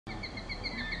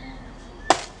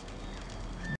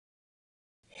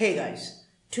Hey guys,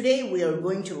 today we are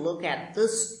going to look at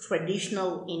this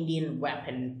traditional Indian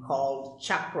weapon called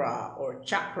Chakra or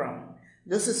Chakram.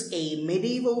 This is a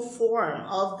medieval form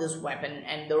of this weapon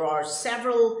and there are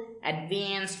several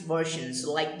advanced versions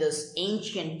like this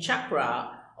ancient Chakra,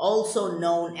 also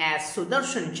known as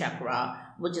Sudharshan Chakra,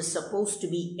 which is supposed to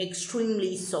be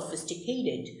extremely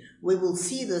sophisticated. We will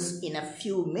see this in a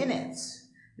few minutes.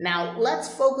 Now let's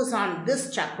focus on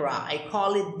this chakra. I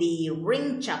call it the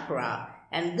ring chakra.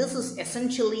 And this is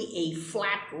essentially a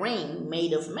flat ring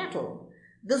made of metal.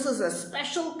 This is a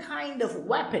special kind of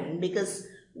weapon because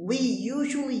we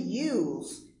usually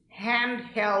use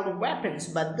handheld weapons,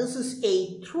 but this is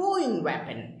a throwing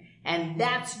weapon and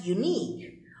that's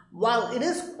unique. While it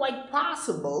is quite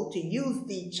possible to use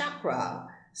the chakra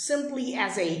simply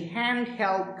as a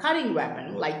handheld cutting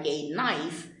weapon like a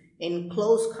knife in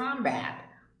close combat,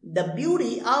 the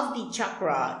beauty of the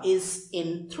chakra is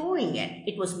in throwing it.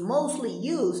 It was mostly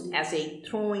used as a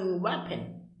throwing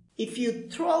weapon. If you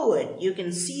throw it, you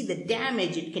can see the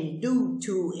damage it can do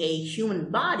to a human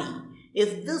body.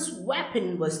 If this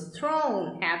weapon was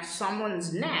thrown at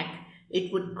someone's neck,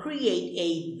 it would create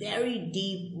a very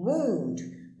deep wound,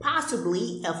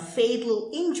 possibly a fatal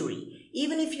injury.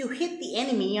 Even if you hit the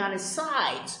enemy on his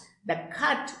sides, the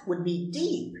cut would be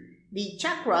deep. The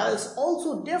chakra is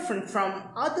also different from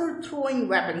other throwing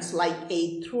weapons like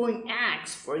a throwing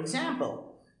axe, for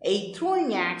example. A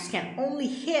throwing axe can only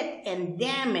hit and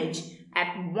damage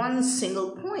at one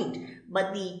single point,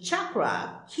 but the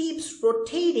chakra keeps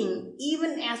rotating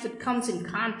even as it comes in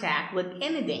contact with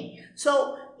anything.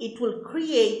 So it will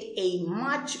create a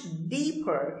much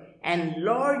deeper and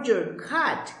larger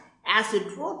cut as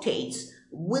it rotates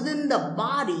within the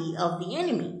body of the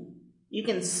enemy. You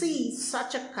can see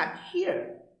such a cut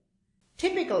here.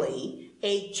 Typically,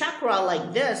 a chakra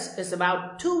like this is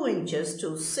about 2 inches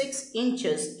to 6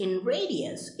 inches in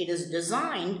radius. It is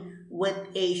designed with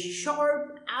a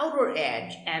sharp outer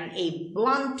edge and a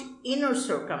blunt inner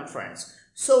circumference.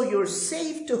 So you're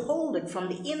safe to hold it from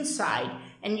the inside,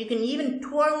 and you can even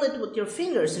twirl it with your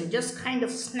fingers and just kind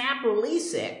of snap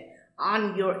release it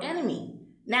on your enemy.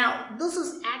 Now, this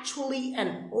is actually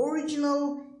an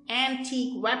original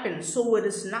antique weapon, so it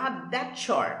is not that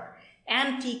sharp.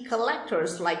 Antique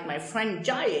collectors like my friend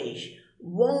Jayesh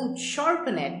won't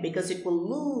sharpen it because it will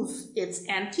lose its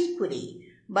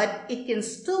antiquity, but it can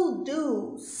still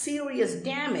do serious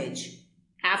damage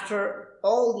after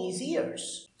all these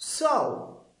years.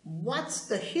 So, what's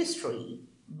the history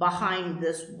behind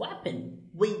this weapon?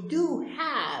 We do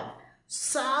have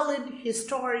solid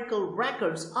historical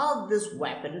records of this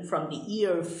weapon from the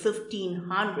year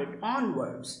 1500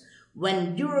 onwards.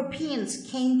 When Europeans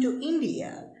came to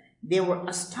India, they were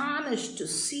astonished to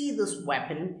see this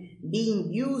weapon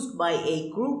being used by a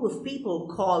group of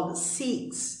people called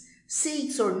Sikhs.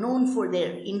 Sikhs are known for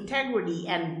their integrity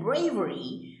and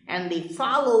bravery, and they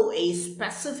follow a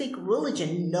specific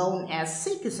religion known as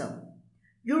Sikhism.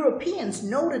 Europeans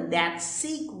noted that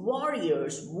Sikh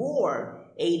warriors wore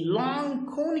a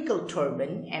long conical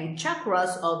turban and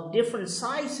chakras of different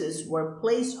sizes were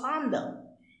placed on them.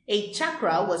 A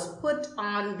chakra was put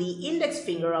on the index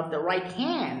finger of the right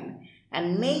hand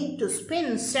and made to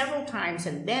spin several times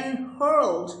and then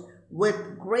hurled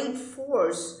with great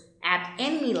force at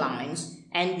enemy lines,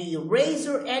 and the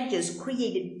razor edges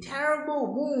created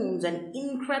terrible wounds and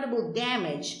incredible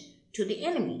damage to the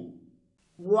enemy.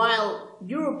 While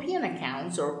European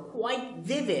accounts are quite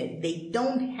vivid, they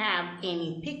don't have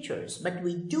any pictures, but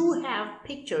we do have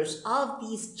pictures of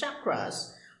these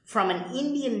chakras from an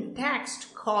Indian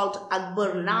text called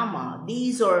Akbarnama.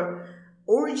 These are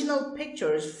original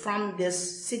pictures from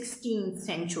this 16th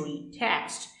century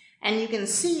text, and you can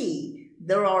see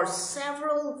there are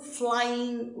several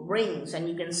flying rings and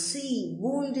you can see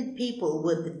wounded people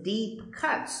with deep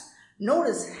cuts.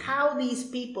 Notice how these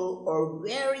people are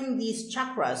wearing these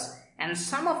chakras and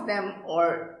some of them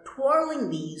are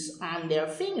twirling these on their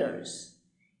fingers.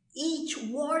 Each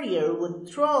warrior would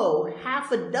throw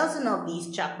half a dozen of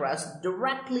these chakras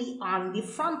directly on the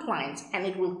front lines and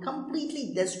it will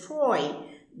completely destroy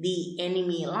the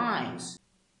enemy lines.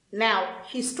 Now,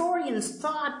 historians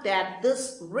thought that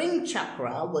this ring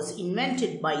chakra was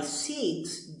invented by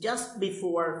Sikhs just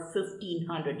before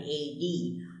 1500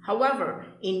 AD. However,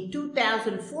 in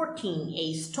 2014,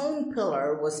 a stone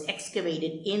pillar was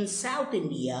excavated in South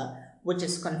India, which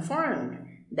is confirmed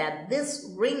that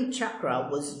this ring chakra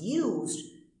was used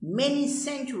many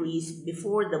centuries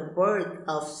before the birth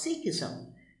of Sikhism.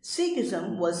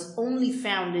 Sikhism was only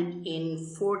founded in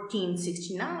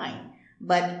 1469.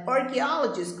 But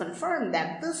archaeologists confirm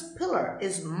that this pillar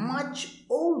is much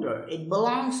older. It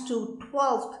belongs to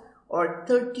 12th or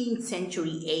 13th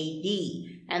century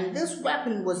AD, and this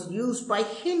weapon was used by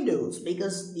Hindus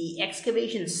because the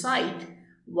excavation site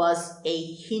was a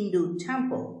Hindu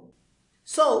temple.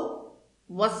 So,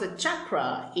 was the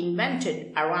chakra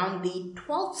invented around the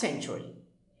 12th century?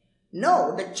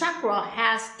 No, the chakra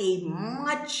has a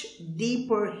much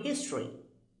deeper history.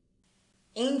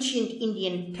 Ancient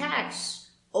Indian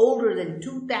texts older than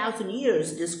 2,000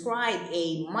 years describe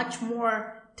a much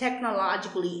more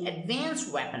technologically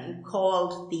advanced weapon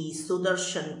called the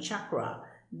Sudharshan Chakra.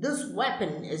 This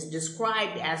weapon is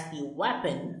described as the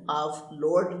weapon of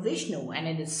Lord Vishnu, and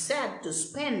it is said to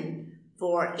spin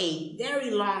for a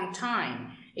very long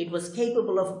time. It was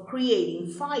capable of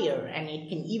creating fire, and it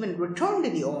can even return to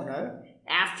the owner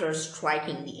after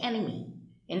striking the enemy.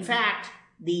 In fact,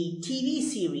 the TV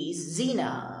series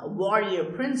Xena, Warrior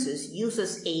Princess,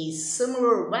 uses a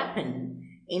similar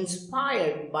weapon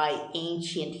inspired by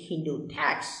ancient Hindu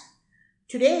texts.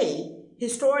 Today,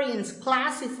 historians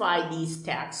classify these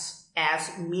texts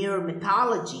as mere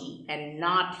mythology and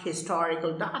not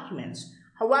historical documents.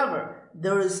 However,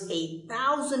 there is a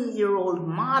 1,000-year-old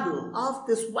model of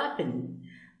this weapon.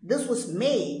 This was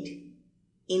made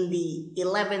in the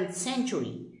 11th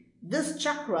century. This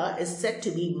chakra is said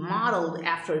to be modeled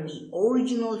after the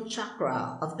original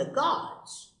chakra of the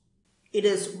gods. It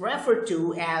is referred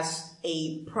to as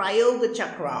a prayoga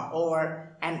chakra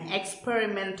or an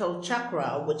experimental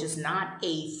chakra, which is not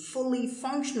a fully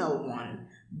functional one,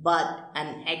 but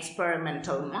an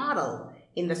experimental model.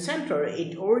 In the center,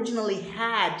 it originally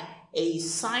had a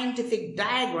scientific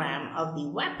diagram of the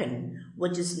weapon,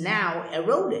 which is now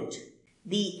eroded.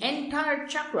 The entire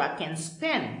chakra can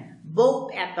spin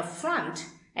both at the front,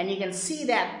 and you can see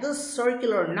that this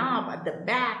circular knob at the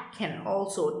back can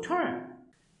also turn.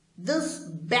 This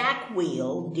back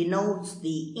wheel denotes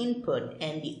the input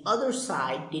and the other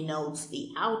side denotes the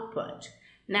output.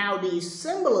 Now the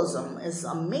symbolism is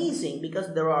amazing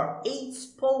because there are 8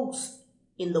 spokes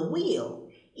in the wheel,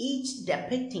 each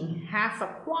depicting half a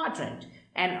quadrant,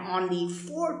 and on the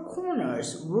 4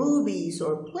 corners rubies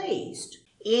are placed.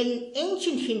 In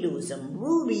ancient Hinduism,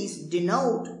 rubies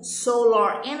denote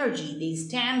solar energy. They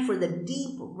stand for the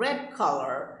deep red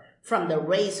color from the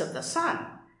rays of the sun.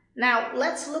 Now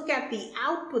let's look at the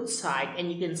output side,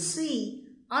 and you can see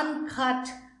uncut,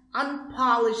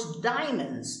 unpolished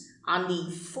diamonds on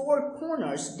the 4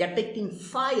 corners depicting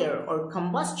fire or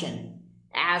combustion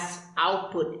as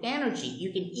output energy.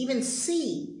 You can even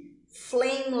see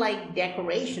flame-like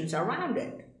decorations around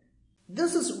it.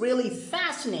 This is really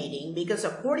fascinating because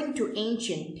according to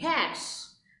ancient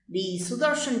texts, the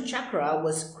Sudharshan Chakra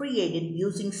was created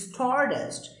using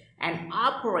stardust and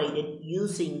operated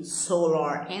using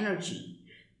solar energy.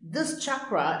 This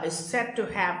chakra is said to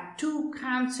have 2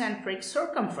 concentric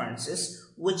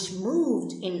circumferences which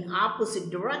moved in opposite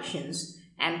directions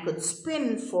and could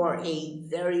spin for a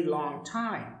very long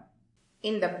time.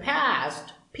 In the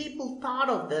past, people thought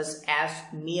of this as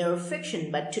mere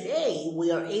fiction, but today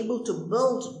we are able to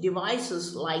build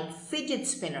devices like fidget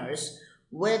spinners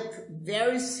with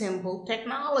very simple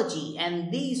technology,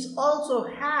 and these also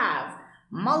have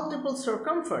multiple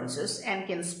circumferences and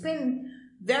can spin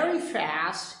very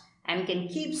fast and can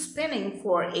keep spinning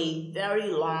for a very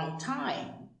long time.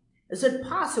 Is it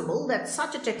possible that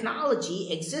such a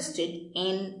technology existed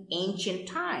in ancient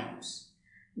times?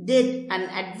 Did an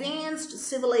advanced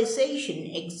civilization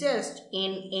exist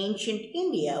in ancient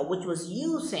India which was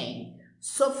using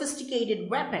sophisticated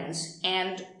weapons,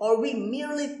 and are we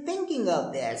merely thinking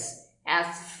of this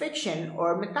as fiction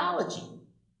or mythology?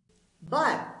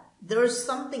 But there is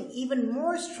something even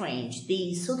more strange.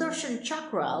 The Sudharshan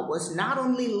Chakra was not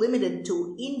only limited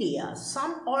to India.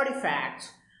 Some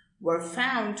artifacts were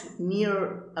found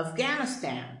near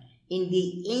Afghanistan in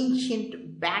the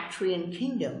ancient Bactrian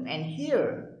kingdom, and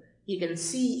here you can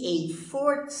see a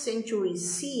 4th century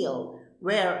seal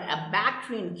where a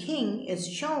Bactrian king is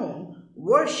shown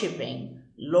worshipping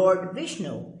Lord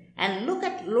Vishnu. And look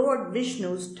at Lord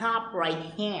Vishnu's top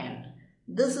right hand.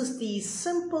 This is the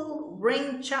simple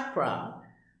ring chakra,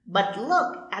 but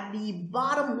look at the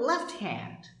bottom left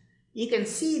hand. You can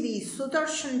see the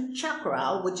Sudharshan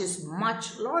Chakra, which is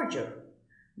much larger.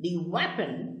 The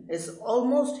weapon is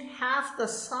almost half the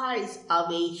size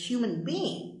of a human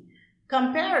being.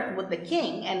 Compare it with the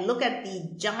king and look at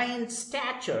the giant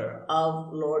stature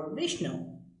of Lord Vishnu.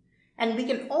 And we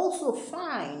can also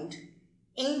find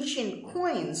ancient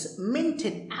coins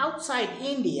minted outside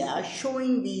India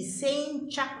showing the same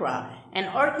chakra, and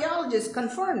archaeologists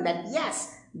confirm that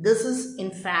yes, this is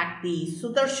in fact the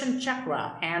Sudharshan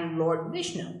Chakra and Lord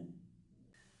Vishnu.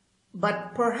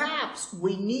 But perhaps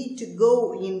we need to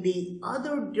go in the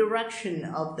other direction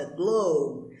of the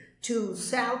globe to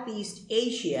Southeast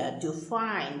Asia to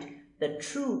find the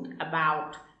truth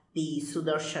about the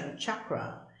Sudharshan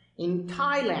Chakra. In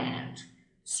Thailand,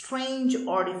 strange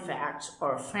artifacts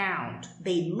are found.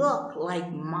 They look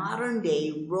like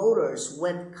modern-day rotors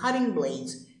with cutting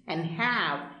blades and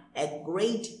have a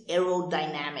great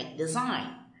aerodynamic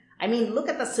design. I mean, look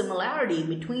at the similarity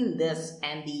between this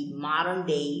and the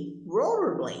modern-day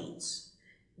rotor blades.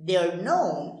 They are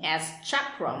known as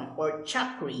Chakram or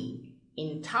Chakri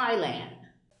in Thailand.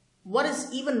 What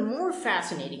is even more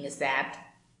fascinating is that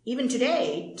even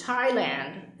today,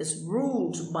 Thailand is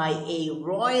ruled by a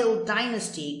royal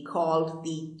dynasty called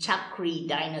the Chakri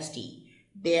dynasty.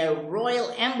 Their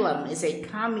royal emblem is a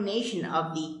combination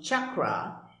of the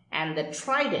chakra and the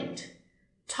trident.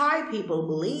 Thai people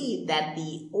believe that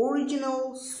the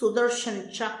original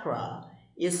Sudharshan Chakra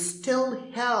is still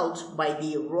held by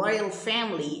the royal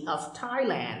family of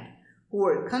Thailand, who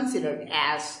are considered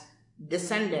as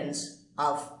descendants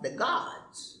of the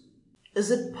gods. Is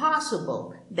it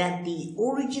possible that the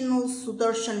original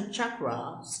Sudharshan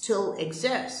Chakra still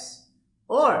exists?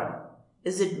 Or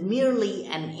is it merely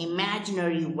an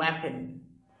imaginary weapon?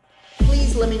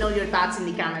 Please let me know your thoughts in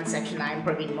the comment section. I am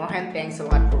Praveen Mohan. Thanks a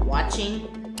lot for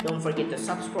watching. Don't forget to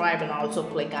subscribe and also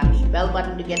click on the bell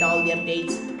button to get all the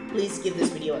updates. Please give this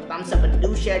video a thumbs up and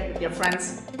do share it with your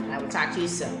friends. And I will talk to you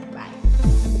soon.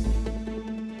 Bye.